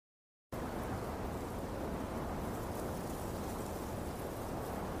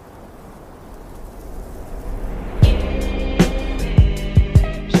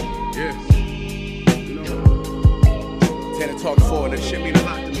that shit mean a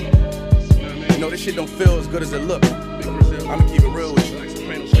lot to me. You know what I mean? You know, this shit don't feel as good as it look. I'ma keep it real with you. Like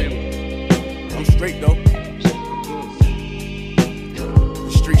Sopranos family. I'm straight though.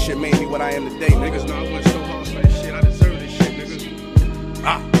 The street shit made me what I am today. Niggas know I went so hard for this shit. I deserve this shit,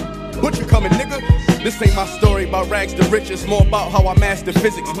 nigga. Butcher coming, nigga. This ain't my story about rags to riches, more about how I mastered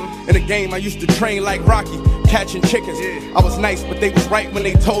physics. In the game, I used to train like Rocky, catching chickens. I was nice, but they was right when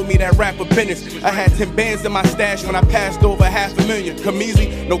they told me that rapper business. I had 10 bands in my stash when I passed over $500,000. Come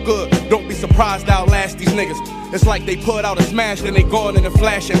easy, no good. Don't be surprised I'll last these niggas. It's like they put out a smash, then they gone in a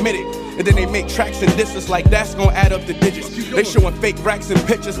flash, admit it. And then they make tracks and disses like that's gonna add up the digits. They showing fake racks and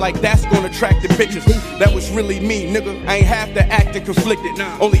pictures like that's gonna attract the bitches. That was really me, nigga. I ain't have to act and conflicted.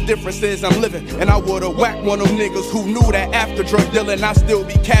 Only difference is I'm living, and I would've whacked one of them niggas who knew that after drug dealing I still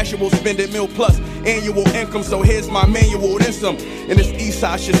be casual, spending mil plus annual income. So here's my manual, then some. And this east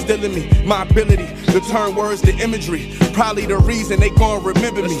side shit still in me. My ability to turn words to imagery, probably the reason they gon'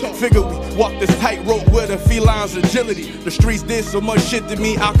 remember me. Figure we walk this tightrope with a feline's agility. The streets did so much shit to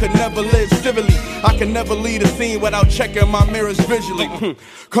me I could never live civilly. I can never lead a scene without checking my mirrors visually.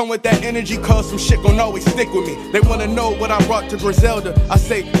 Come with that energy, cause some shit gon' always stick with me. They wanna know what I brought to Griselda. I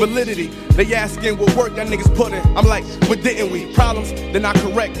say validity. They asking what work that niggas put in. I'm like, what didn't we? Problems, then I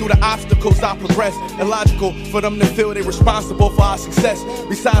correct through the obstacles I progress. Illogical for them to feel they responsible for our success.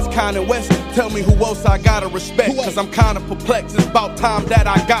 Besides Kanye West, tell me who else I gotta respect. Cause I'm kinda perplexed. It's about time that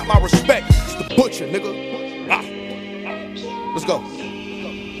I got my respect. It's the Butcher, nigga. Let's go.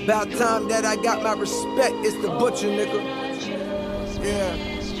 About time that I got my respect. It's the Butcher, nigga. Yeah.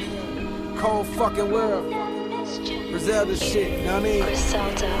 Cold fucking world. Griselda shit, you know what I mean?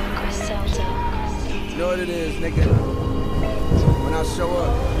 Griselda. You know what it is, nigga. When I show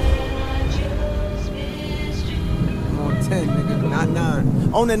up, I'm on 10, nigga, not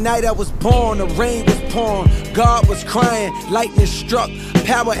 9. On the night I was born, the rain was pouring, God was crying, lightning struck,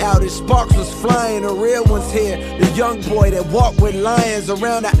 power outage, sparks was flying. The real one's here, the young boy that walked with lions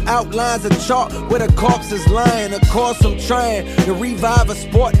around the outlines of chalk where the corpse is lying. Of course I'm trying to revive a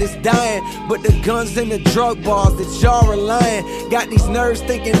sport that's dying, but the guns and the drug bars that y'all relying got these nerves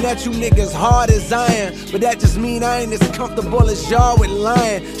thinking that you niggas hard as iron. But that just mean I ain't as comfortable as y'all with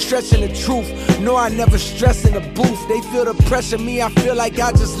lying, stretching the truth. No, I never stress in the booth. They feel the pressure, me I feel like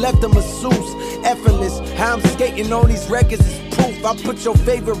I just left a masseuse. Effortless, how I'm skating on these records is proof. I put your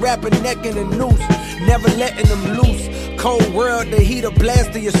favorite rapper neck in a noose, never letting them loose. Cold world, the heater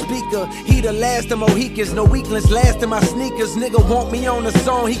blast to your speaker. He the last of Mohicans, no weaklings last in my sneakers. Nigga want me on the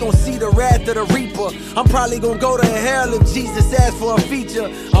song, he gon' see the wrath of the reaper. I'm probably gon' go to hell if Jesus asks for a feature.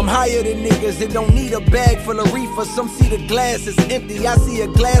 I'm higher than niggas that don't need a bag full of reefer. Some see the glass is empty, I see a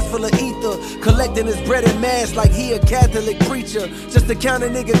glass full of ether. Collecting his bread and mass like he a Catholic preacher. Just to count a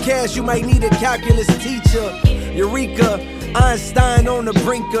nigga cash, you might need a calculus teacher. Eureka, Einstein on the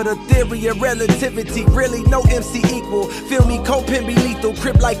brink of the theory of relativity. Really no MC equal. Feel me, Copen be lethal.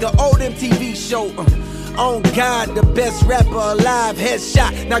 Crip like an old MTV show. On God, the best rapper alive.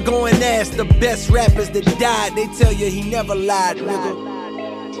 Headshot, now go and ask the best rappers that died. They tell you he never lied, nigga.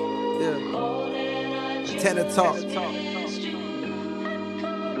 Yeah. Tenor talk.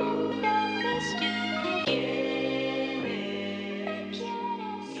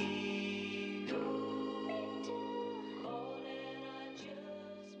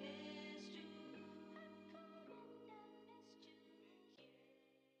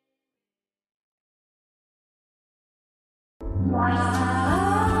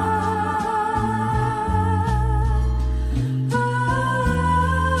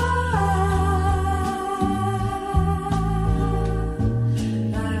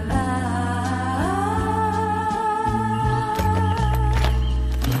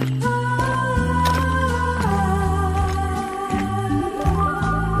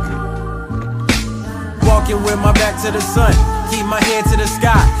 Walking with my back to the sun, keep my head to the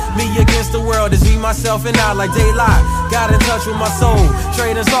sky. Me against the world is me, myself, and I like daylight. Got in touch with my soul,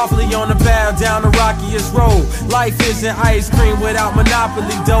 trading softly on the path down the rockiest road. Life isn't ice cream without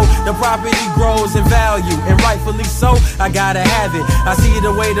monopoly dough. The property grows in value, and rightfully so. I gotta have it. I see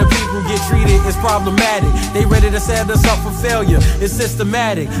the way the people get treated is problematic. They ready to set us up for failure, it's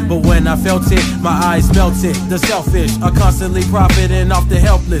systematic. But when I felt it, my eyes melted. The selfish are constantly profiting off the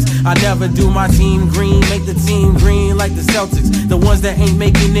helpless. I never do my team green, make the team green like the Celtics. The ones that ain't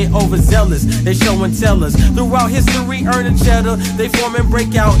making it overzealous, they show and tell us. Throughout history, earning cheddar, they form and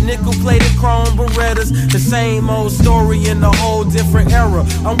break out nickel-plated chrome Berettas. The same old story in a whole different era.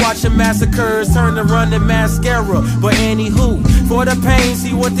 I'm watching massacres turn to running mascara. But anywho, for the pain,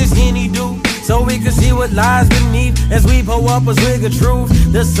 see what this Henny do. so we can see what lies beneath as we pull up a swig of truth.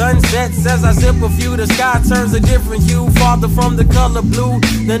 The sun sets as I sip a few, the sky turns a different hue, farther from the color blue.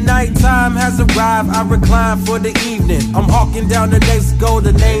 The nighttime has arrived, I recline for the evening. I'm hawking down the next goal,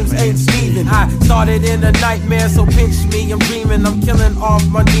 the names ain't Steven. I started in a nightmare, so pinch me, I'm dreaming. I'm killing off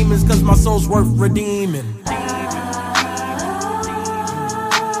my demons, cause my soul's worth redeeming.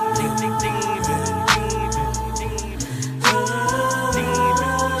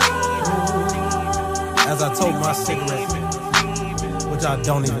 As I told my cigarette, which I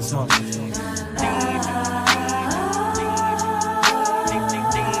don't even smoke.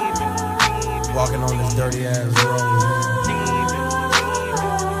 Walking on this dirty ass road.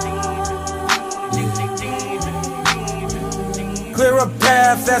 Clear a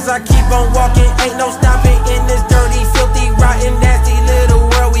path as I keep on walking. Ain't no stopping in this dirty, filthy, rotten, nasty little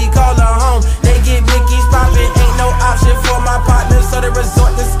world we call a home. They get blickies popping, ain't no option for my partners, so they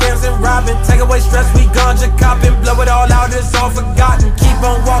resort to scams and robbing. Take away stress, we ganja copping, blow it all out, it's all forgotten. Keep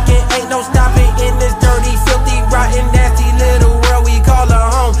on walking, ain't no stopping in this dirty, filthy, rotten, nasty little world we call a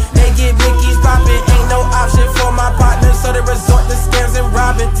home. They get blickies popping, ain't no option for my partners, so they resort to scams and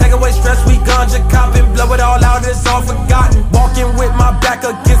robbing. Take away stress, we ganja copping, blow it all out, it's all forgotten. Walking with my back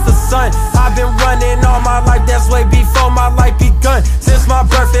against the sun, I've been running all my life, that's way before my life begun. Since my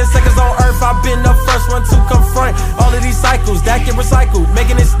birth and seconds on earth, I've been the first one to confront all of these cycles that get recycled,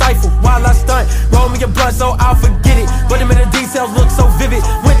 making it stifle while I stunt. Roll me a blunt so I'll forget it, but the minute details look so vivid.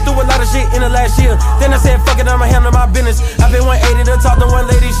 Went through a lot of shit in the last year, then I said fuck it, I'ma handle my business. I've been 180 to talk to one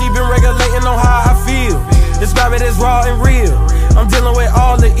lady, she been regulating on how I feel. Describe it as raw and real, I'm dealing with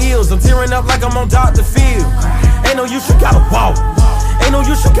all the ills, I'm tearing up like I'm on Dr. Phil. Ain't no use, you gotta walk. Ain't no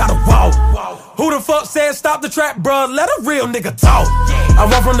use, you gotta walk. Who the fuck said stop the trap, bruh? Let a real nigga talk. I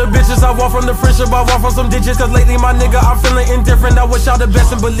walk from the bitches, I walk from the friendship, I walk from some ditches. Cause lately my nigga, I'm feeling indifferent. I wish y'all the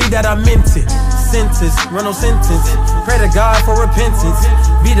best and believe that I meant it. Sentence, run no sentence. Pray to God for repentance.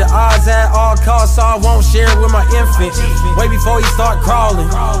 Be the odds at all costs, so I won't share it with my infant. Way before he start crawling,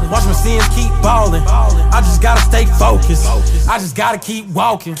 watch my sins keep balling. I just gotta stay focused, I just gotta keep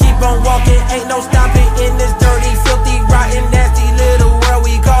walking. Keep on walking, ain't no stopping in this dirty, filthy, rotten, nasty little world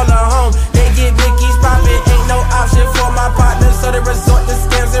we call a home. They get blickies popping, ain't no option for my partners, so they resort to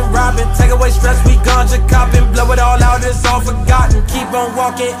scams and robbing. Take away stress, we ganja copping, blow it all out, it's all forgotten. Keep on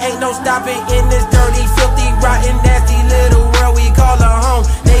walking, ain't no stopping in this dirty, filthy, rotten, nasty little world we call a home.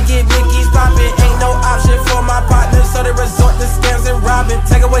 They get blickies popping, ain't no option for my partners, so they resort to scams and robbing.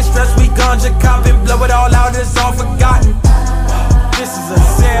 Take away stress, we ganja copping, blow it all out, it's all forgotten. This is a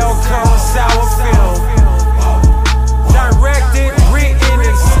cell cone sour film, directed, written,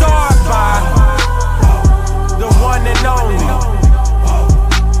 and starred by the one and only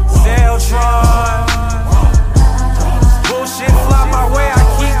Zeltron. Bullshit fly my way, I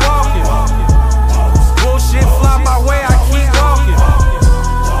keep walking. Bullshit fly my way, I keep walking.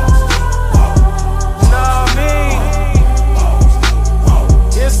 Know what I mean?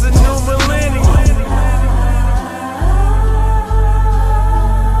 It's a new millennium.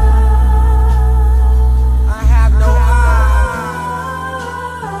 I have no eyes.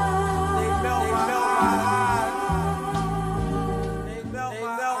 They melt my eyes. They melt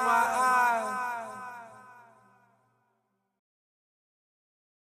my eyes.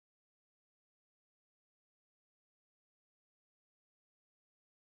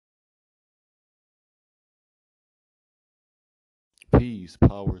 Peace,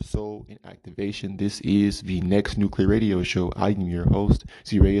 power, soul, and activation. This is the Next Nuclear Radio Show. I am your host,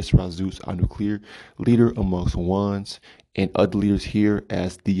 Zireus Razus Anuclear, leader amongst ones and other leaders here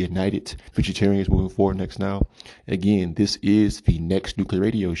as the United Vegetarians moving forward next now. Again, this is the Next Nuclear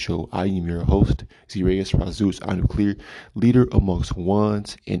Radio Show. I am your host, Zireus Razus Anuclear, leader amongst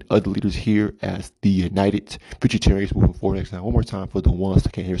ones and other leaders here as the United Vegetarians moving forward next now. One more time for the ones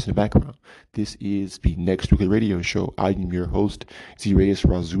that can't hear us in the background. This is the Next Nuclear Radio Show. I am your host, Zireus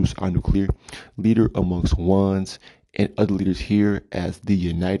Razus Anuclear, leader amongst ones and other leaders here as the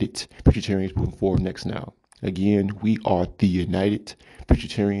United Vegetarians moving forward next now. Again, we are the United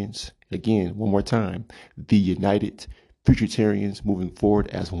Vegetarians. Again, one more time, the United Vegetarians moving forward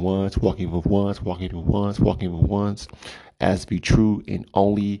as ones, walking with ones, walking with ones, walking with ones, as the true and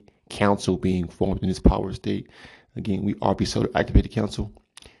only council being formed in this power state. Again, we are the solar activated council,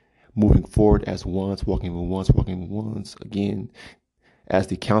 moving forward as ones, walking with ones, walking with ones. Again, as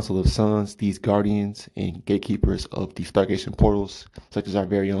the Council of Suns, these guardians and gatekeepers of the stargation portals, such as our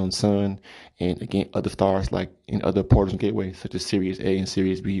very own sun, and again, other stars like in other portals and gateways, such as Sirius A and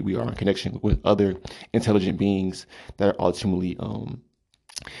Sirius B. We are in connection with other intelligent beings that are ultimately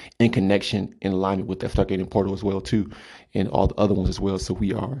in connection, in alignment with that stargating portal as well, too, and all the other ones as well. So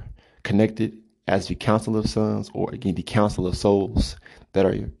we are connected as the council of sons, or again, the council of souls that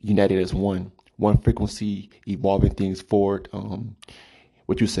are united as one frequency, evolving things forward.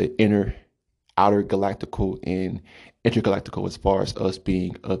 What you say, outer galactical and intergalactical, as far as us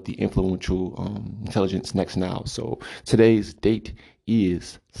being of the influential intelligence next now. So today's date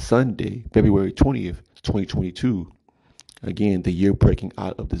is Sunday, February 20th, 2022. Again, the year breaking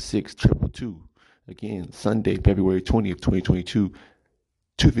out of the 6222. Again, Sunday, February 20th, 2022.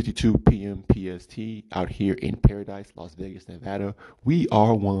 2:52 p.m. PST out here in Paradise, Las Vegas, Nevada. We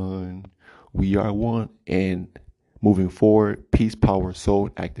are one. We are one. And moving forward, peace, power,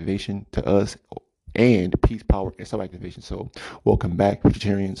 soul activation to us, and peace, power, and soul activation. So welcome back,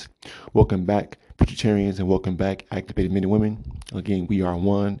 Vegetarians. Welcome back, Vegetarians, and welcome back, activated men and women. Again, we are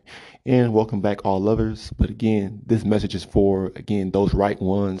one. And welcome back, all lovers. But again, this message is for, again, those right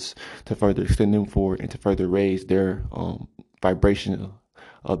ones, to further extend them forward and to further raise their vibration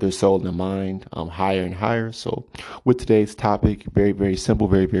of their soul and their mind higher and higher. So with today's topic, very, very simple,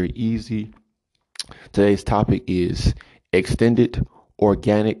 very, very easy. Today's topic is extended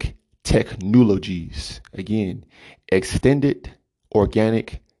organic technologies. Again, extended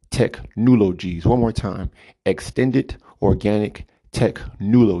organic technologies. One more time, extended organic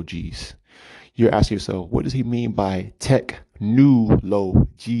technologies. You're asking yourself, what does he mean by technologies?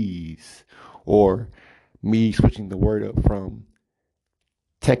 Or me switching the word up from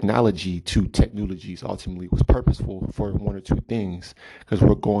technology to technologies ultimately was purposeful for one or two things, because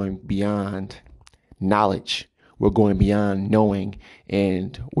we're going beyond knowledge, we're going beyond knowing,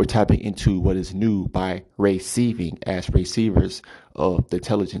 and we're tapping into what is new by receiving as receivers of the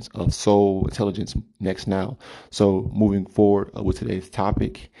intelligence of soul intelligence next now. So moving forward with today's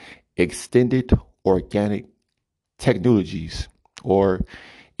topic, extended organic technologies, or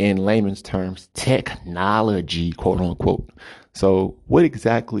in layman's terms, technology, quote unquote. So what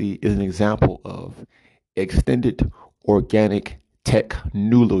exactly is an example of extended organic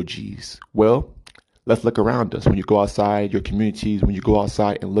technologies? Well, let's look around us. When you go outside your communities, when you go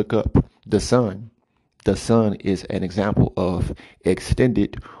outside and look up the sun is an example of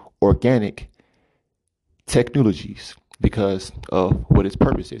extended organic technologies because of what its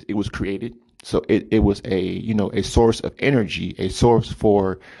purpose is. It was created. So it was a source of energy, a source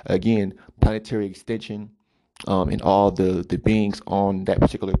for, again, planetary extension, and all the beings on that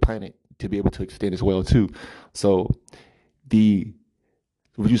particular planet to be able to extend as well too. So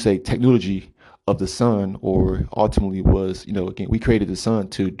would you say technology of the sun, or ultimately was, again, we created the sun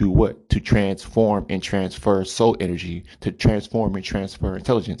to do what? To transform and transfer soul energy, to transform and transfer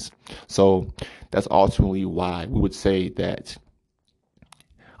intelligence. So that's ultimately why we would say that,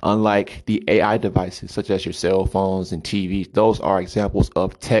 unlike the AI devices, such as your cell phones and TVs, those are examples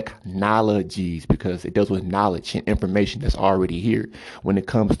of technologies because it deals with knowledge and information that's already here. When it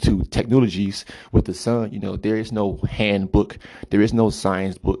comes to technologies with the sun, there is no handbook, there is no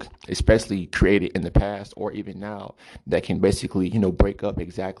science book, especially created in the past or even now, that can basically, break up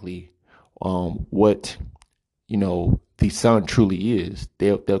exactly what the sun truly is.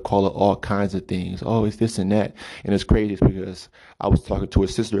 They'll call it all kinds of things. Oh, it's this and that. And it's crazy because I was talking to a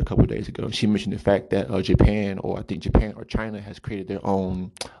sister a couple of days ago, and she mentioned the fact that Japan or China has created their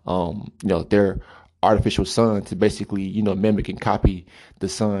own, their artificial sun to basically, mimic and copy the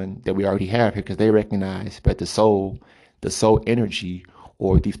sun that we already have here, because they recognize that the soul energy,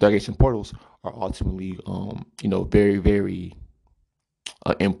 or these stargazing portals, are ultimately, very, very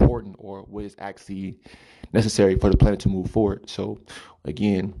important, or what is actually necessary for the planet to move forward. So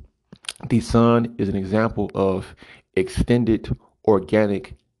again, the sun is an example of extended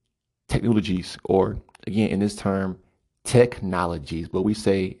organic technologies, or again, in this term, technologies, but we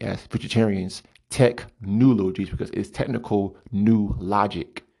say as vegetarians, Technū'Logies, because it's technical new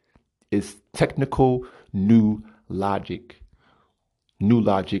logic. It's technical new logic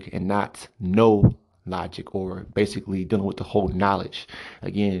and not no logic, or basically dealing with the whole knowledge.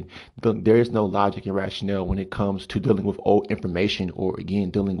 Again, there is no logic and rationale when it comes to dealing with old information, or again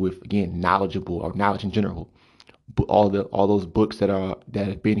dealing with knowledgeable or knowledge in general. But all those books that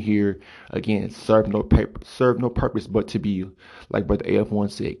have been here, again, serve no purpose but to be, like Brother AF1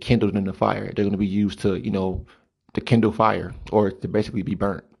 said, kindled in the fire. They're going to be used to to kindle fire, or to basically be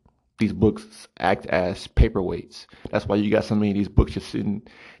burnt. These books act as paperweights. That's why you got so many of these books just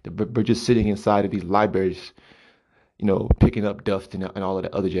sitting inside of these libraries, picking up dust and all of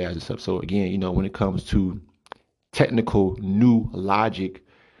the other jazz and stuff. So again, when it comes to technical new logic,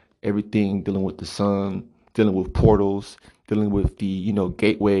 everything dealing with the sun, dealing with portals, dealing with the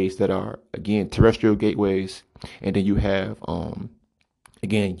gateways that are, again, terrestrial gateways, and then you have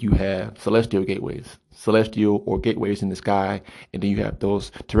again, you have celestial or gateways in the sky, and then you have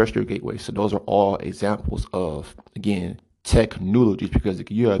those terrestrial gateways. So those are all examples of, again, technologies, because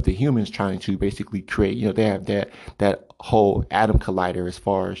you have the humans trying to basically create, they have that whole atom collider as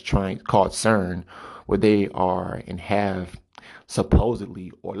far as trying, called CERN, where they are and have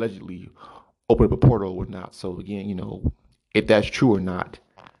supposedly or allegedly opened up a portal or whatnot. So again, if that's true or not,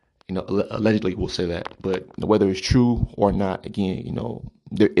 allegedly we'll say that, but whether it's true or not, again,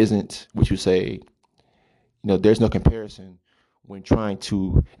 there isn't what you say, there's no comparison when trying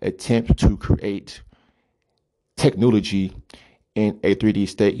to attempt to create technology in a 3D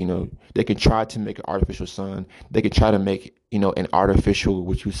state. They can try to make an artificial sun. They can try to make, an artificial,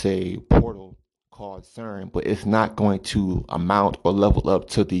 what you say, portal called CERN, but it's not going to amount or level up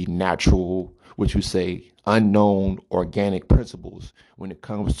to the natural, what you say, unknown organic principles when it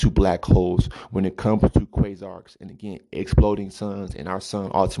comes to black holes, when it comes to quasars, and again, exploding suns, and our sun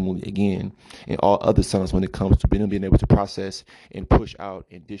ultimately, again, and all other suns when it comes to being able to process and push out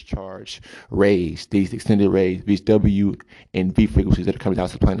and discharge rays, these extended rays, these W and V frequencies that are coming down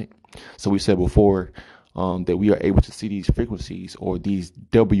to the planet. So we said before, that we are able to see these frequencies, or these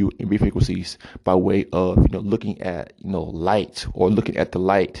W and V frequencies, by way of looking at light, or looking at the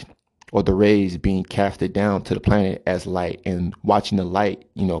light or the rays being casted down to the planet as light, and watching the light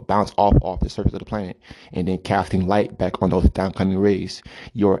bounce off the surface of the planet, and then casting light back on those downcoming rays.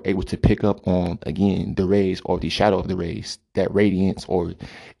 You're able to pick up on, again, the rays, or the shadow of the rays, that radiance, or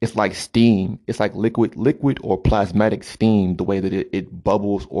it's like steam, it's like liquid or plasmatic steam, the way that it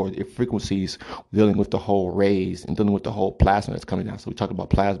bubbles, or it frequencies, dealing with the whole rays and dealing with the whole plasma that's coming down. So we talked about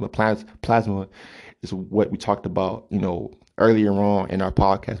plasma is what we talked about earlier on in our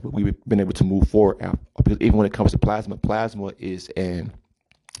podcast, but we've been able to move forward because even when it comes to plasma is an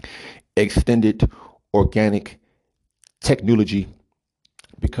extended organic technology,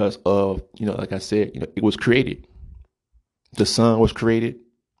 because of, like I said, it was created. The sun was created.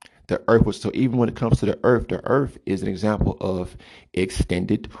 The earth was. So even when it comes to the earth is an example of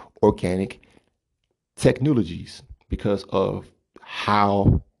extended organic technologies, because of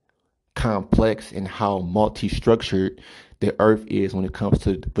how complex and how multi-structured the earth is when it comes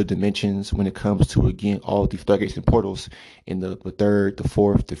to the dimensions, when it comes to, again, all these stargates and portals in the third, the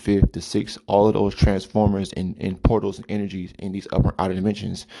fourth, the fifth, the sixth, all of those transformers and portals and energies in these upper outer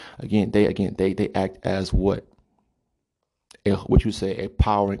dimensions. They act as what you say, a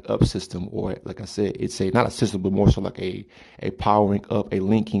powering up system, or like I said, it's not a system, but more so like a powering up, a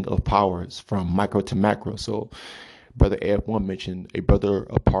linking of powers from micro to macro. So Brother AF1 mentioned a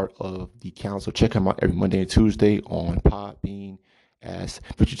part of the council. Check him out every Monday and Tuesday on Podbean as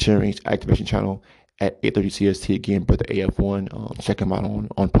Vegetarians Activation Channel at 8:30 CST. Again, Brother AF1, check him out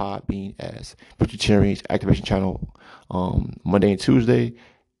on Podbean as Vegetarians Activation Channel Monday and Tuesday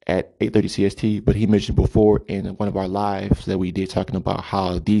at 8:30 CST. But he mentioned before in one of our lives that we did, talking about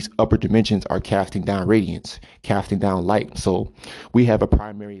how these upper dimensions are casting down radiance, casting down light. So we have a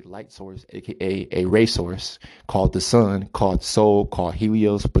primary light source, aka a ray source, called the sun, called Sol, called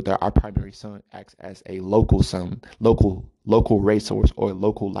Helios. But our primary sun acts as a local sun, local ray source, or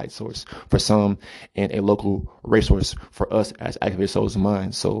local light source for some, and a local ray source for us as activated souls and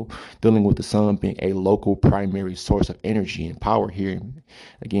minds. So dealing with the sun being a local primary source of energy and power here,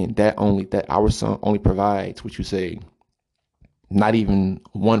 again, that our sun only provides, what you say, not even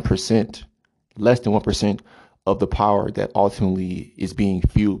 1%, less than 1% of the power that ultimately is being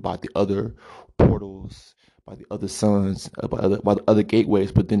fueled by the other portals, by the other suns, by the other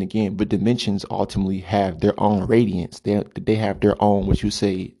gateways. But then again, but dimensions ultimately have their own radiance. They have their own, what you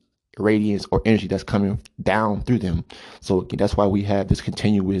say, radiance or energy that's coming down through them. So again, that's why we have this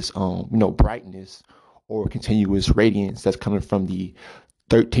continuous, brightness or continuous radiance that's coming from the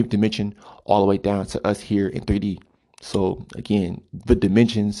 13th dimension all the way down to us here in 3D. So again, the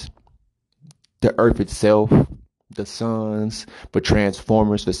dimensions, the earth itself, the suns, but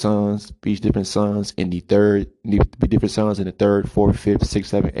transformers, the suns, these different suns in the different suns in the third, fourth, fifth,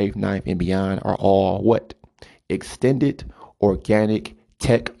 sixth, seventh, eighth, ninth, and beyond are all what? Extended organic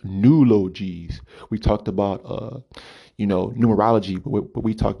technologies. We talked about numerology, but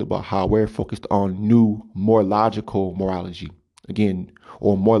we talked about how we're focused on new, more logical morology, again,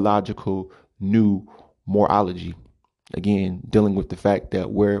 or more logical new morology. Again, dealing with the fact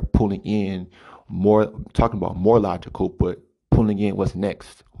that we're pulling in more, talking about more logical, but pulling in what's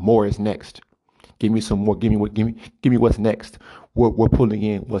next. More is next. Give me some more. Give me what's next. We're pulling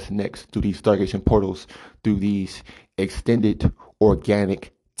in what's next through these stargation portals, through these extended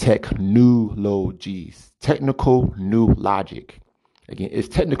organic technologies, technical new logic. Again, it's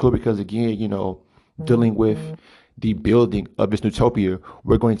technical because, again, dealing with the building of this utopia,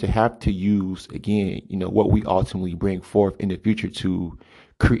 we're going to have to use, again, what we ultimately bring forth in the future to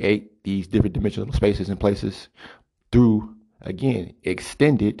create these different dimensional spaces and places through, again,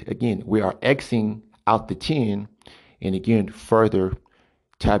 extended, again, we are Xing out the 10, and again, further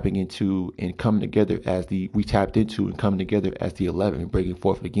tapping into and coming together as we tapped into and coming together as the 11, bringing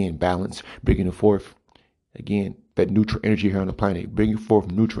forth, again, balance, bringing forth, again, that neutral energy here on the planet, bringing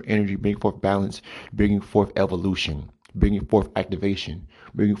forth neutral energy, bringing forth balance, bringing forth evolution, bringing forth activation,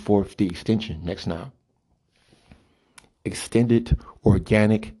 bringing forth the extension. Next now. Extended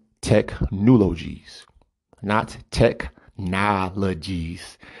organic technologies, not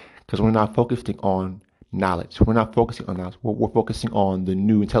technologies, because we're not focusing on knowledge. We're not focusing on knowledge. We're focusing on the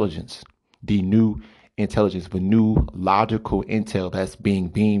new intelligence, the new logical intel that's being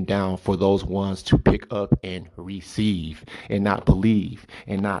beamed down for those ones to pick up and receive and not believe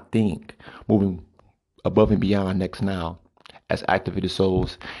and not think, moving above and beyond next now as activated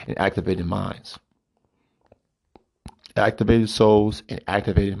souls and activated minds. Activated souls and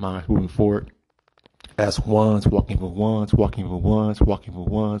activated minds moving forward as ones, walking with ones, walking with ones, walking with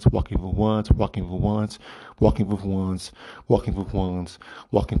ones, walking with ones, walking with ones, walking with ones, walking with ones,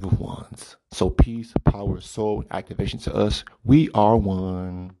 walking with ones. So peace, power, soul, and activation to us. We are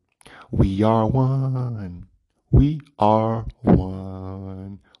one. We are one. We are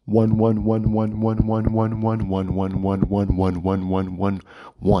one. One, one, one, one, one, one, one, one, one, one, one, one, one, one, one, one,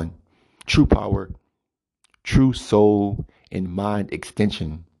 one. True power, true soul, and mind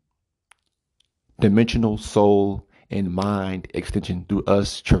extension. Dimensional soul and mind extension through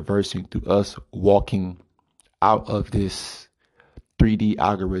us traversing, through us walking out of this 3D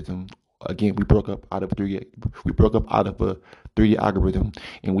algorithm. Again, we broke up out of a 3D algorithm,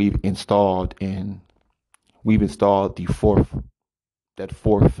 and we've installed the fourth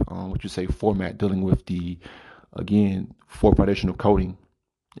format, dealing with the, again, fourth foundational coding.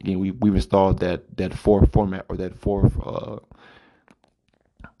 Again, we've installed that fourth format, or that fourth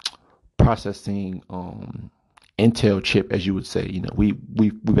processing Intel chip, as you would say.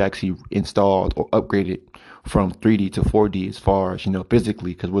 We've actually installed or upgraded from 3D to 4D as far as,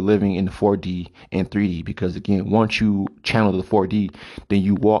 physically, because we're living in the 4D and 3D. Because again, once you channel the 4D, then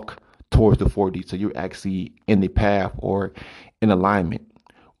you walk towards the 4D. So you're actually in the path, or in alignment,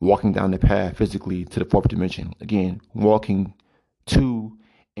 walking down the path physically to the fourth dimension. Again, walking to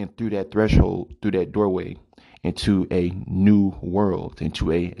and through that threshold, through that doorway, into a new world,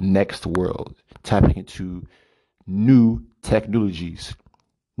 into a next world, tapping into new technologies.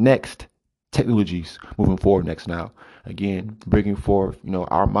 Next technologies moving forward next now. Again, bringing forth,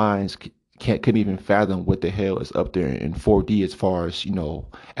 our minds couldn't even fathom what the hell is up there in 4D as far as,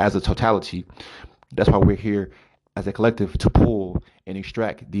 as a totality. That's why we're here as a collective to pull and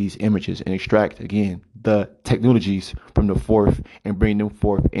extract these images and extract, again, the technologies from the fourth and bring them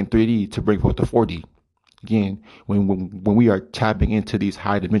forth in 3D to bring forth the 4D. Again, when we are tapping into these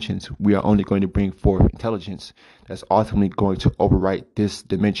high dimensions, we are only going to bring forth intelligence that's ultimately going to overwrite this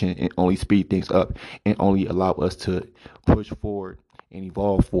dimension and only speed things up and only allow us to push forward and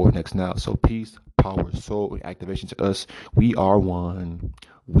evolve forward next now. So peace, power, soul, and activation to us. We are one.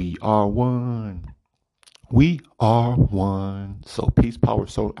 We are one. We are one. So peace, power,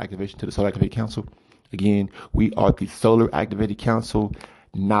 soul, activation to the Solar Activated Council. Again, we are the Solar Activated Council,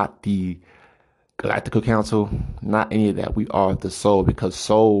 not the Galactical Council, not any of that. We are the soul, because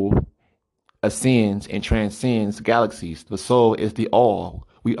soul ascends and transcends galaxies. The soul is the all.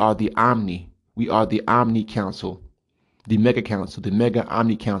 We are the Omni. We are the Omni Council, the Mega Council, the Mega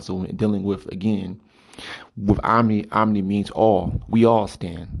Omni Council. Dealing with, again, with Omni. Omni means all. We all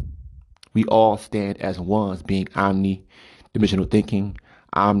stand. We all stand as ones, being omni dimensional thinking,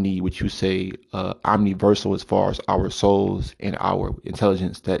 omni, which you say, omniversal as far as our souls and our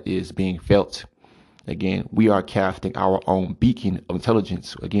intelligence that is being felt. Again, we are casting our own beacon of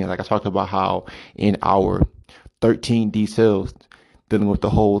intelligence. Again, like I talked about how in our 13D cells, dealing with the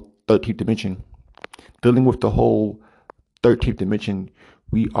whole 13th dimension,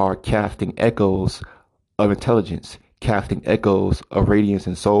 we are casting echoes of intelligence, casting echoes of radiance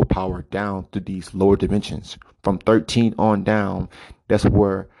and soul power down to these lower dimensions. From 13 on down, that's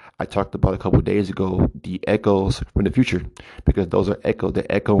where I talked about a couple of days ago, the echoes from the future, because those are the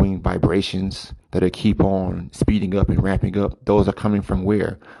echoing vibrations that are keep on speeding up and ramping up. Those are coming from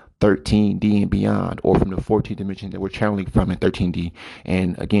where? 13D and beyond, or from the 14th dimension that we're channeling from in 13D,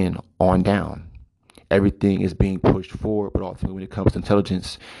 and again, on down. Everything is being pushed forward, but ultimately when it comes to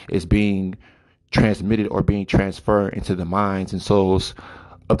intelligence, it's being transmitted or being transferred into the minds and souls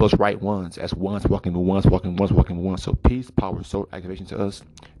of those right ones, as ones walking with ones, walking with ones, walking with ones. So peace, power, soul, activation to us.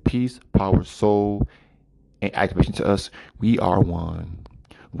 Peace, power, soul, and activation to us. We are one.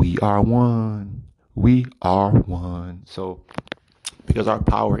 We are one. We are one. So because our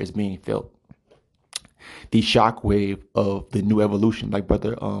power is being felt, the shockwave of the new evolution, like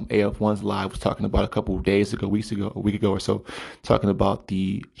brother AF1's live was talking about a couple of days ago, weeks ago, a week ago or so, talking about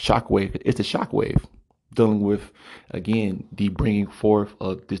the shockwave. It's a shockwave dealing with, again, the bringing forth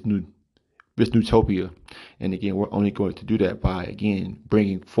of this utopia. And again, we're only going to do that by, again,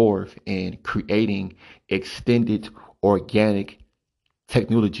 bringing forth and creating extended organic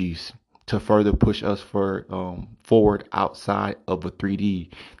technologies to further push us forward outside of a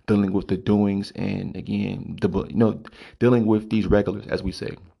 3D, dealing with the doings and, again, dealing with these regulars, as we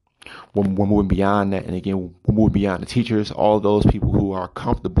say. We're moving beyond that, and again, we're moving beyond the teachers, all those people who are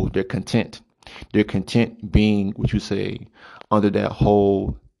comfortable, they're content. They're content being, what you say, under that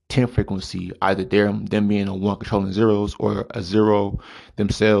whole 10 frequency, either them being a one controlling zeros, or a zero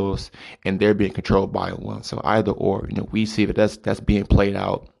themselves and they're being controlled by a one. So either or, we see that that's being played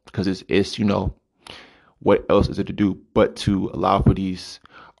out, because it's what else is it to do but to allow for these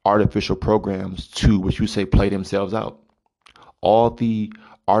artificial programs to, what you say, play themselves out. All the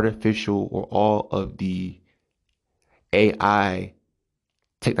artificial, or all of the AI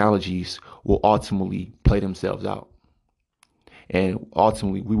technologies will ultimately play themselves out. And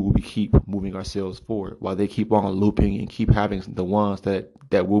ultimately, we will keep moving ourselves forward while they keep on looping and keep having the ones that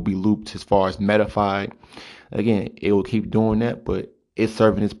will be looped as far as metafied. Again, it will keep doing that, but it's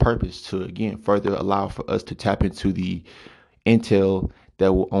serving its purpose to, again, further allow for us to tap into the intel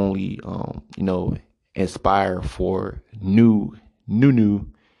that will only, inspire for new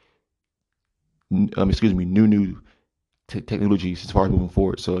technologies as far as moving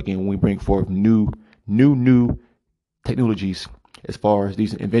forward. So again, when we bring forth new technologies, as far as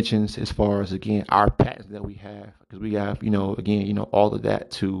these inventions, as far as, again, our patents that we have, because we have, all of that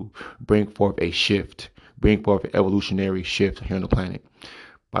to bring forth a shift, bring forth an evolutionary shift here on the planet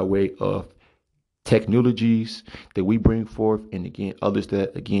by way of technologies that we bring forth, and again, others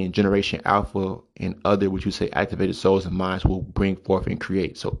that, again, Generation Alpha and other, what you say, activated souls and minds will bring forth and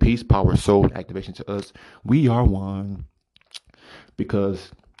create. So peace, power, soul, and activation to us. We are one. Because,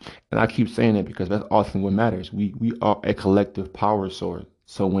 and I keep saying that because that's ultimately what matters. We are a collective power source.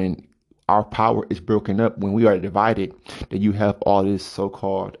 So when our power is broken up, when we are divided, then you have all this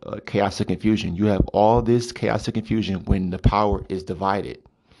so-called chaotic confusion. You have all this chaotic confusion when the power is divided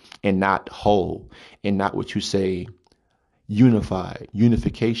and not whole, and not, what you say, unified,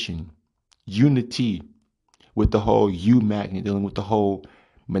 unification, unity with the whole U magnet, dealing with the whole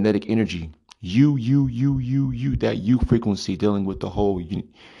magnetic energy. That U frequency, dealing with the whole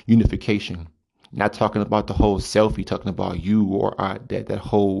unification. Not talking about the whole selfie, talking about you, or that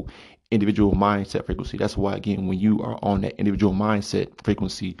whole individual mindset frequency. That's why, again, when you are on that individual mindset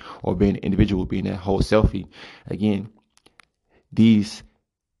frequency, or being an individual, being that whole selfie, again, these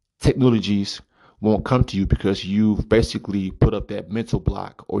technologies won't come to you, because you've basically put up that mental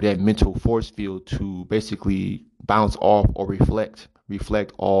block or that mental force field to basically bounce off or reflect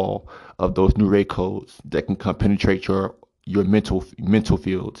all of those new ray codes that can come penetrate your mental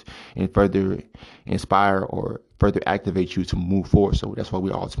fields and further inspire or further activate you to move forward. So that's why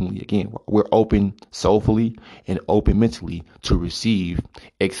we ultimately, again, we're open soulfully and open mentally to receive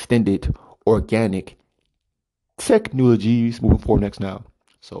extended organic technologies moving forward next now.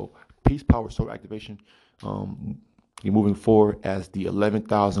 So peace, power, soul activation. You're moving forward as the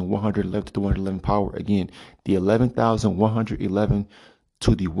 11,111 to the 111 power. Again, the 11,111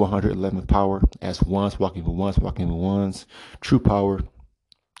 to the 111 power, as ones walking with ones, walking with ones. True power,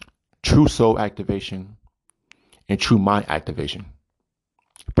 true soul activation, and true mind activation.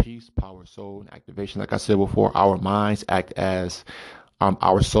 Peace, power, soul, and activation. Like I said before, our minds act as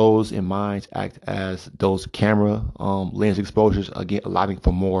our souls and minds act as those camera lens exposures, again, allowing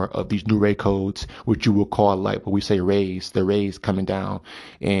for more of these new ray codes, which you will call light, but we say rays, the rays coming down,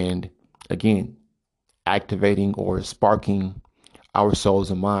 and again, activating or sparking our souls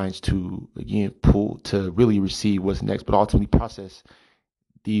and minds to, again, pull to really receive what's next, but ultimately process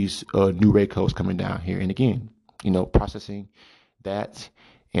these new ray codes coming down here. And again, processing that,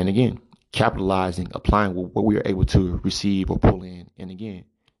 and again, capitalizing, applying what we are able to receive or pull in, and again,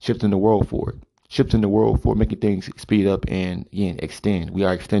 shifting the world forward, making things speed up and, again, extend. We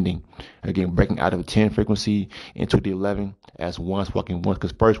are extending, again, breaking out of the 10 frequency into the 11 as ones walking once.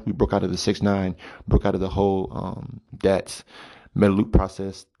 Because first we broke out of the 6-9, broke out of the whole that's metal loop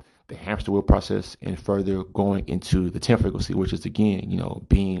process, the hamster wheel process, and further going into the 10 frequency, which is, again,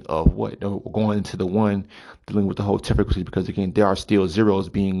 being of what, going into the one, dealing with the whole 10 frequency, because, again, there are still zeros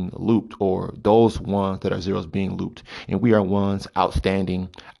being looped, or those ones that are zeros being looped, and we are ones outstanding,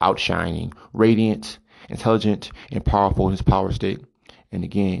 outshining, radiant, intelligent and powerful in his power state. And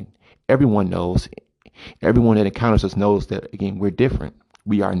again, everyone knows, everyone that encounters us knows that, again, we're different.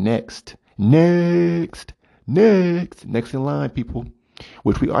 We are next in line, people,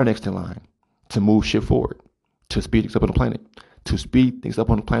 which we are next in line to move shit forward, to speed things up on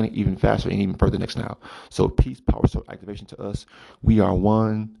the planet, even faster and even further next now. So peace, power, soul activation to us. We are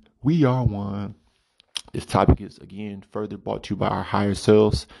one. We are one. This topic is, again, further brought to you by our higher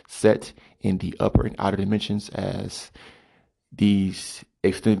selves, set in the upper and outer dimensions as these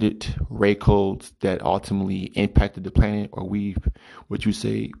extended ray codes that ultimately impacted the planet, or we've, what you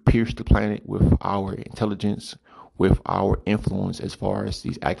say, pierced the planet with our intelligence, with our influence as far as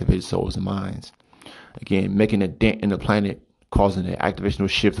these activated souls and minds. Again, making a dent in the planet, causing an activational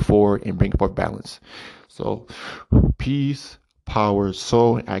shift forward and bringing forth balance. So peace, power,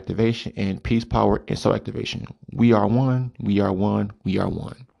 soul, and activation, and peace, power, and soul activation. We are one, we are one, we are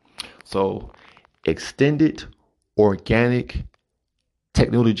one. So extended organic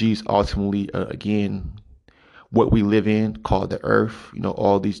technologies, ultimately, again, what we live in, called the earth,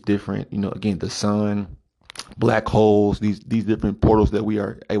 all these different, again, the sun, black holes, these different portals that we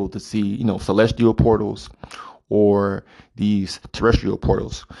are able to see, celestial portals or these terrestrial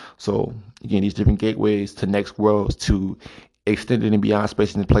portals. So again, these different gateways to next worlds, to extended and beyond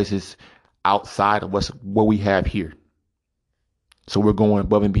spaces and places outside of what we have here. So we're going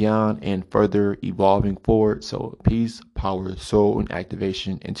above and beyond and further evolving forward. So peace, power, soul, and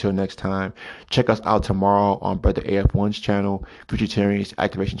activation. Until next time, check us out tomorrow on Brother AF1's channel, Futuritarians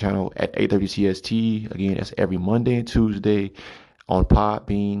Activation channel at 8:30 CST. Again, that's every Monday and Tuesday on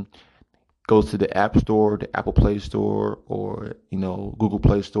Podbean. Go to the App Store, the Apple Play Store, or Google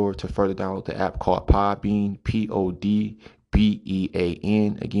Play Store to further download the app called Podbean, PODBEAN.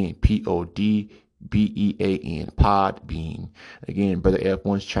 Again, PODBEAN, Podbean. Again, Brother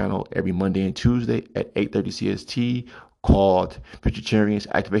F1's channel every Monday and Tuesday at 8:30 CST, called Futuritarians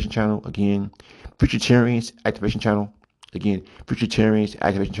Activation channel. Again, Futuritarians Activation channel. Again, Futuritarians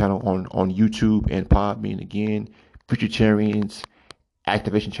Activation channel on YouTube and Podbean. Again, Futuritarians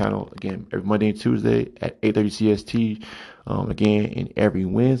Activation channel, again, every Monday and Tuesday at 8:30 CST. Again, and every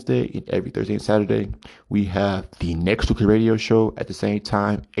Wednesday and every Thursday and Saturday, we have the Next Nuclear Radio Show at the same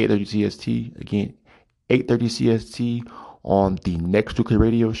time, 8:30 CST. Again, 8:30 CST on the Next Nuclear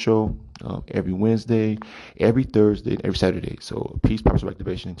Radio Show every Wednesday, every Thursday, and every Saturday. So peace, power, soul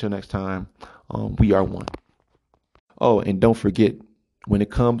activation. Until next time, we are one. Oh, and don't forget, when it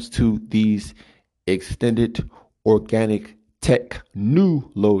comes to these extended organic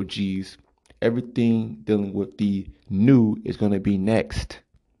Technū'Logies, everything dealing with the new is going to be next.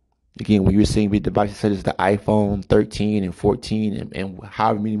 Again, when you're seeing big devices such as the iPhone 13 and 14 and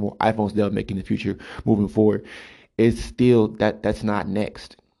however many more iPhones they'll make in the future moving forward, it's still that's not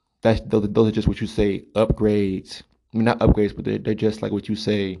next. Those are just what you say upgrades. I mean, not upgrades, but they're just like what you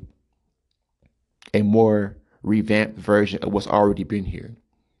say, a more revamped version of what's already been here.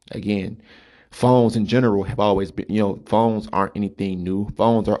 Again, phones in general have always been, phones aren't anything new.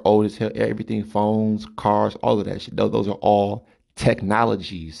 Phones are old as hell. Everything, phones, cars, all of that shit. Those are all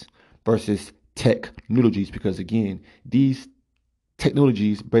technologies versus Technū'Logies, because again, these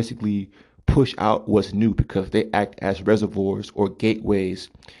technologies basically push out what's new because they act as reservoirs or gateways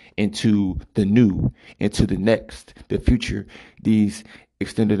into the new, into the next, the future, these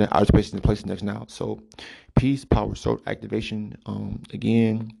extended outer spaces and places next now. So peace, power, soul activation.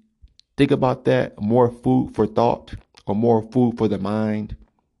 Again, think about that. More food for thought, or more food for the mind.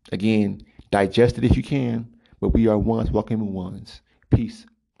 Again, digest it if you can, but we are ones walking in ones. Peace.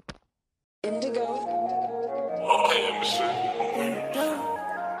 Indigo.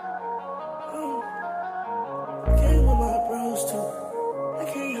 Came with my bros too. I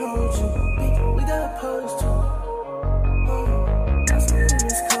can't hold you. We got opposed to. My skin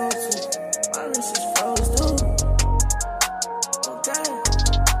is cold too. My wrist is froze too. Oh God.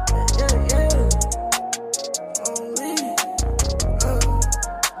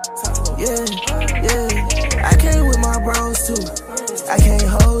 Yeah. I came with my bros too. I can't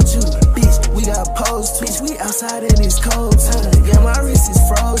hold you, bitch. We got posed too. Bitch, we outside and it's cold too. Yeah, my wrist is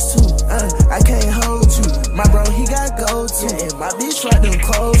froze too. I can't hold you. My bro, he got gold too. And my bitch right them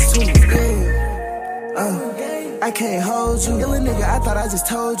clothes too. Yeah. I I can't hold you. Ill nigga, I thought I just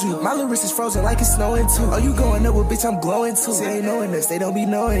told you. My lyrics is frozen like it's snowing too. Oh, you going up with bitch, I'm glowing too. See, they knowing us, they don't be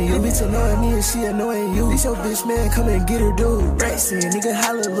knowing you. Bitch annoying me and she annoying you. This your bitch, man, come and get her, dude. Racing, nigga,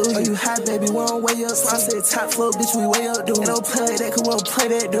 hallelujah. Oh, you hot, baby, we on way up. So I said top floor, bitch, we way up, dude. And don't play like that, cause we don't play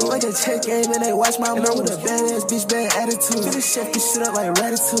that, dude. Like a check game and they watch my mouth with a badass bitch, bad attitude. Finna chef this shit up like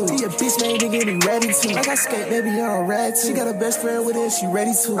Ratatouille. Be a bitch, man, nigga, and he ready to. Like I skate, baby, you on rad too. She got a best friend with her, she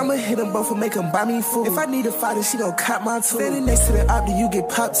ready to. I'ma hit them both and make them buy me food. If I need a fighter, she gon' cop my tool. Standing next to the op, then you get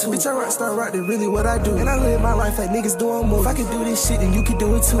popped too. Bitch, I rock star rock, that's really what I do. And I live my life like niggas doing moves. If I can do this shit, then you can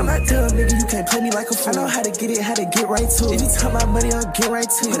do it too. I'm not dumb, nigga, you can't play me like a fool. I know how to get it, how to get right to it. Anytime my money, I'll get right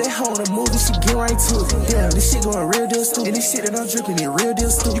to it. Put that hoe on the movie, she get right to it. Damn, this shit going real deal stupid. And this shit that I'm dripping, it real deal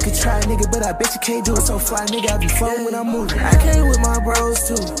stupid. You can try, nigga, but I bet you can't do it. So fly, nigga, I be fun when I'm moving. I came with my bros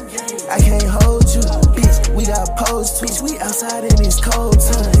too. I can't hold you, bitch. We got posed too. Bitch, we outside in this cold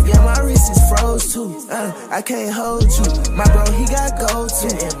time. Yeah, my wrist is froze too. I can't hold you. My bro, he got gold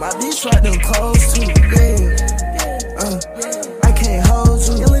too. And my bitch rock them clothes too. Yeah. I can't hold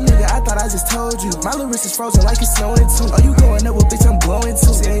you. Ill nigga, I thought I just told you. My lyrics is frozen like it's snowing too. Oh, you going up with bitch, I'm glowing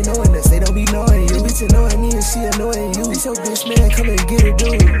too. See, they knowing us, they don't be knowing you. Bitch annoying me and she annoying you. This your bitch, man, come and get her,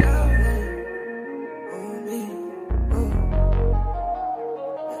 dude.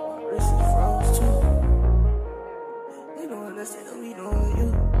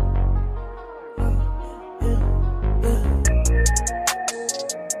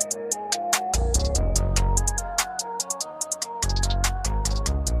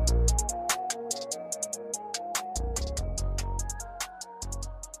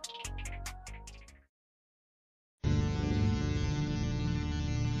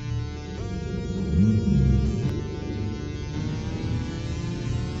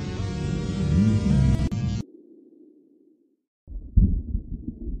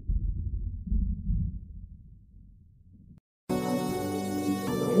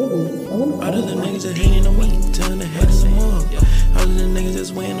 All of the niggas that hating on me, telling the haters some more. All of the niggas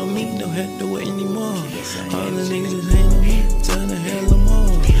that's waiting on me, don't have to wait anymore. All of the niggas that's hating on me, telling the haters some more.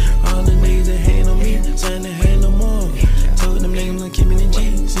 All the niggas that hating on me, telling the haters no more. Told them niggas I'm keeping it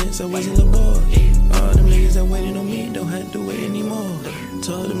G since I was a little boy. All them niggas that waiting on me, don't have to wait anymore.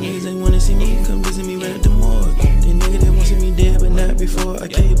 Told them niggas they wanna see me, come visit me right at the morgue. They niggas that want to see me dead, but not before I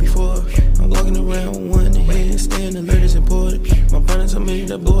came before. I'm walking around with one head, staying alert is important. My partner told me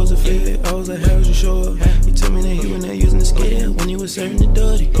that boys are fed. I was like, how was you sure? He told me that he was not using the scale when he was serving the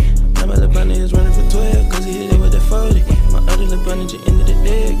dirty. Now my little partner is running for 12, cause he hit it with that 40. My other little partner just ended the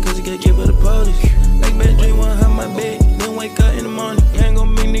dead, cause he got killed by the police. Like bad dream, one hide my bed, then wake up in the morning. Ain't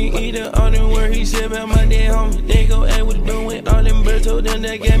gon' make me eat it, all them words he said about my dead homie. They gon' act what he doing, all them birds told them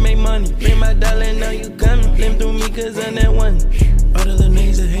that got make money. Bring my dollar, now you coming, flame through me cause I'm that one. All the little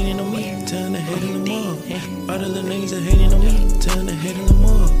niggas that hating on me, telling the hating no more. All the little niggas that hating on me, telling the hating no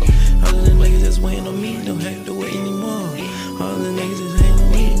more. All the little niggas that's waiting on me, don't have to wait anymore. All the niggas that's hating on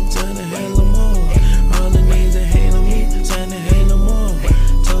me, telling the hating no more. All the niggas that hating on me, telling the hating no more.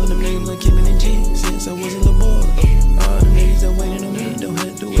 Told them niggas I'm keeping it G since I was a little boy. All the niggas that waiting on me, don't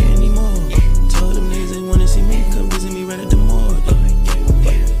have to wait anymore. Told them niggas they wanna see me, come visit me right at the morgue.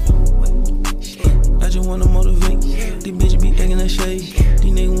 I just wanna motivate. These bitches be acting like shade.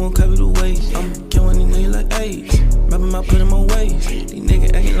 These niggas won't copy the way. I'm killing these niggas like AIDS. Rapping my put in my ways. These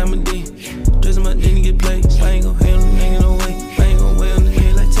niggas acting like my D. Dressing my D to get played. I ain't gon' hate on the nigga no way. I ain't gon' wait on the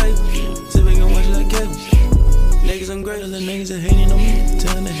nigga like tape. Sit back and watch it like cable. Niggas I'm great. All the niggas that hating on me,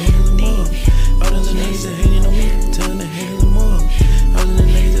 telling the haters no more. All the niggas that hating on me, telling the haters no more. All the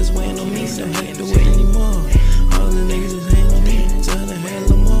niggas that's waiting on me, don't have to wait anymore. All the niggas that's hating on me, telling the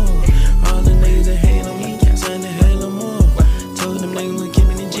haters no more. All the niggas that hating on me, telling the haters no more. Told them niggas I'm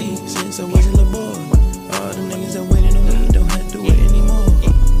keeping it G since I was a little boy. All them niggas that waiting on me, don't have to wait anymore.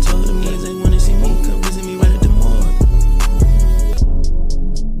 Told them niggas they wanna see me, come visit me right at the morgue.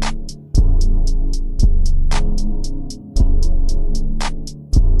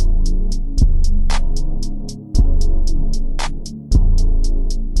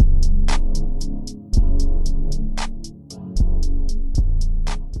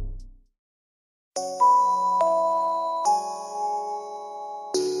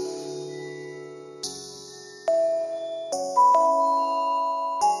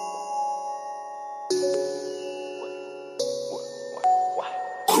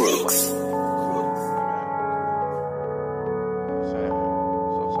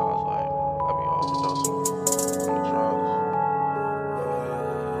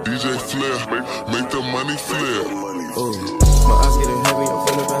 DJ Flair, make the money flare. Ooh, my eyes getting heavy, I'm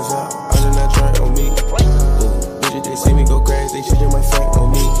finna pass out. I did not try on me. Ooh, Bitches, they see me go crazy, they shit in my front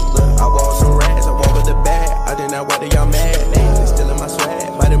on me. I walk some rats, I walk with the bag. I did not why they y'all mad. They stealing my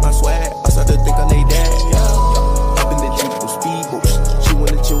swag, biting my swag. I started to think I lay dad. Up in the Jeep with speedboats. She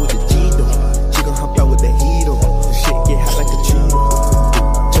wanna chill with the G though. She gon' hop out with the heat on. The shit get hot like a Cheeto.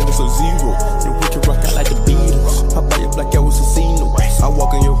 Check us a zero. Then we can rock out like the Beatles. Hop out your black out with Casino. I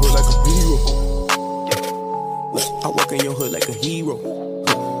walk in your hood like a hero. I walk in your hood like a hero.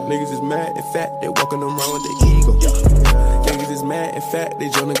 Niggas is mad and fat, they walking around with the ego. Niggas is mad and fat, they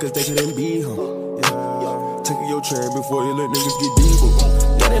joining cause they couldn't be home. Taking your train before you let niggas get deeper.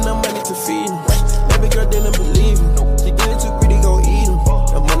 Got enough money to feed him. Baby girl didn't believe him. She get it too pretty, gon' eat him.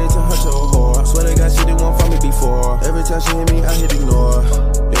 The money to her to a whore. I swear to God she didn't want from me before. Every time she hit me, I hit ignore.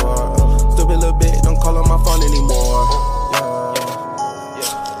 Yeah. Stupid little bitch, don't call on my phone anymore.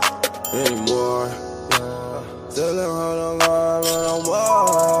 Anymore. Still in hold on, Lord, but I'm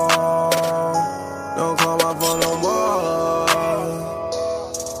war. Don't call my phone no more.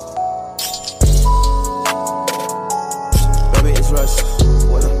 Baby, it's rush.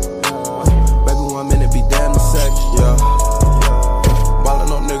 Baby, 1 minute, be damn a sec, yeah.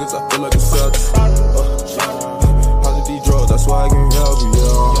 Ballin' on niggas, I feel like it sucks. All of these drugs, that's why I can't help you, yeah.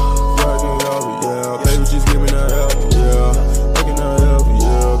 Yeah, I can't help you, yeah. Baby, just give me that help, yeah. I cannot help you,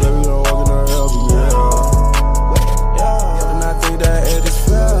 yeah. Baby, don't walk in that help you, yeah. That it is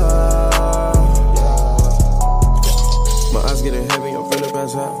fair. My eyes getting heavy, I'm feeling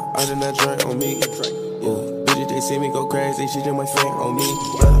pass out. I did not drink on me. Yeah. Bitches, they see me go crazy, she did my thing on me.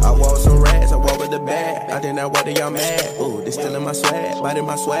 Yeah. I walk some rats, I walk with the bag. I did not why they y'all mad. Ooh, they stealing my swag, biting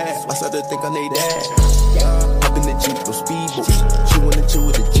my swag. I started to think I lay that. Hop in the Jeep with speedboats. She wanna chill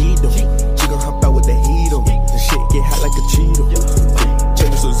with the G though. She gon' hop out with the heat on. The shit get hot like a Cheeto. Check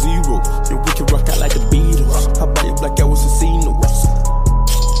us a zero, then we can rock out like the Beatles. Hop out your black out with Casino.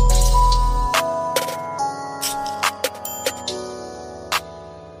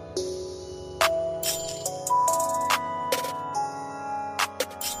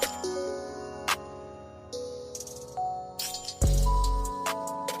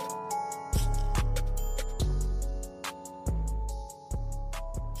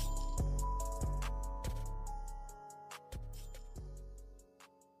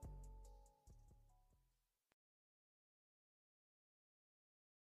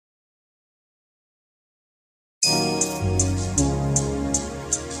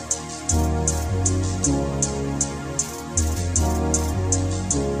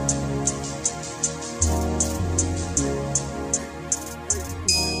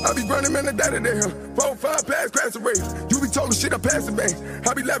 I be running man the day to day, 4, 5 pass, crash the race. You be talking shit, I pass the bank.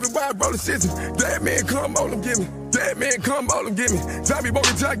 I be laughing while I roll the scissors. That man come all them give me. That man come all them give me. Zombie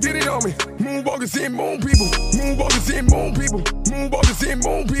walking till I get it on me. Moonwalking, seeing moon people. Moonwalking, seeing moon people. Moonwalking, seeing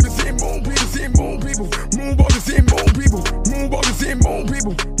moon people. Seeing moon people. Seeing moon people. Moonwalking, seeing moon people. Moonwalking, seeing moon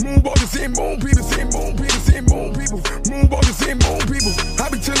people. Moonwalking, seeing moon people. Seeing moon people. Seeing moon people. Moonwalking, seeing moon people. I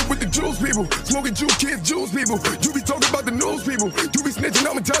be chilling with the juice people. Smoking juice kids, juice people. You be talking about the news people. You be snitching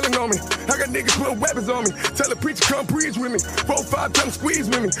on me, telling on me. I got niggas putting weapons on me. Tell a preacher come preach with me. 4, 5 times squeeze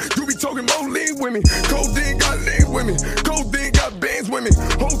with me. You be talking more lean with me. Codeine got lean with me. Codeine got bands with me.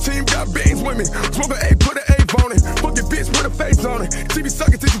 Whole team got beans with me. Smoke an A, put an A on it. Fucking bitch, put a face on it. She be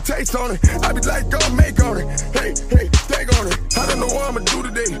sucking till you taste on it. I be like, go make on it. Hey, take on it. I don't know what I'ma do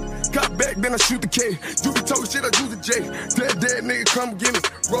today. Got back, then I shoot the K. You be talking shit, I do the J. Dead nigga, come get me.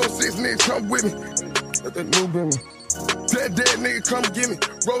 Roll 6 niggas, come with me. That's that new baby. Dead nigga, come get me.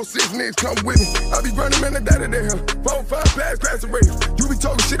 Roll 6 niggas, come with me. I be running man the day to day, 4, 5 pass, crash the race. You be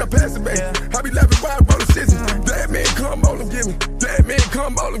talking shit, I pass it back. I be laughing while I roll the scissors. That man come all them give me. That man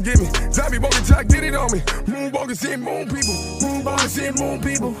come all them give me. Zombie walking till I get it on me. Moonwalking, seeing moon people. Moonwalking, seeing moon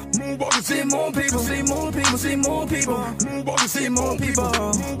people. Moonwalking, seeing moon people. See moon people, see moon people. Moonwalking, seeing moon people.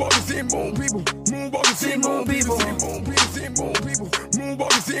 Moonwalking, seeing moon people. Moonwalking, seeing moon people. Seeing moon people.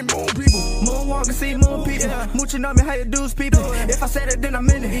 Moonwalking, seeing moon people. Moonwalking, seeing moon people. Mooching on me, how you do's people. If I said it, then I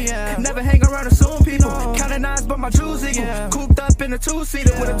meant it. Never hang around assume people. Counting eyes, but my jewels equal. Cooped up in a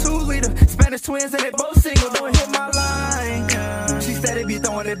 2-seater with a 2-liter. Spanish twins and they both single. Don't hit my line. She said it be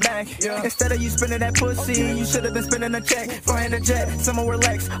throwing it back. Instead of you spending that pussy, you should have been spending a check. Flying a jet, someone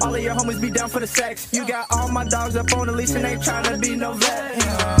relax. All of your homies be down for the sex. You got all my dogs up on the leash and ain't trying to be no vet.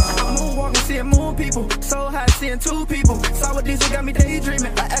 I'm moonwalking, seeing moon people. So high, seeing 2 people. Saw what diesel got me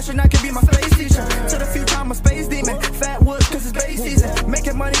daydreaming. An astronaut can be my space teacher. To the future, I'm a space demon. Fat wood, cause it's base season.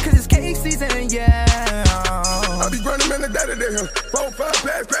 Making money cause it's cake season, yeah. I be running man the day to day, 4, 5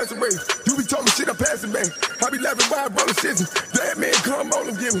 pass, crash the race. You be talking shit, I pass passing bang. I be laughing while I roll the shit. That man come on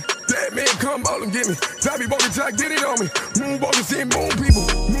and give me. That man come on and give me. Zombie walking try to get it on me. Moonwalking, seeing moon people.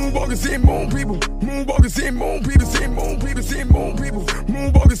 Moonwalking, seeing moon people. Moonwalking, seeing moon people. Seeing moon people. Seeing moon people.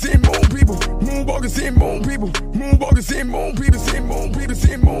 Moonwalking, seeing moon people. Moonwalking, seeing moon people. Moonwalking, seeing moon people. Seeing moon people.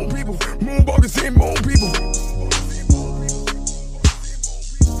 Seeing moon people. Moonwalking, seeing moon people.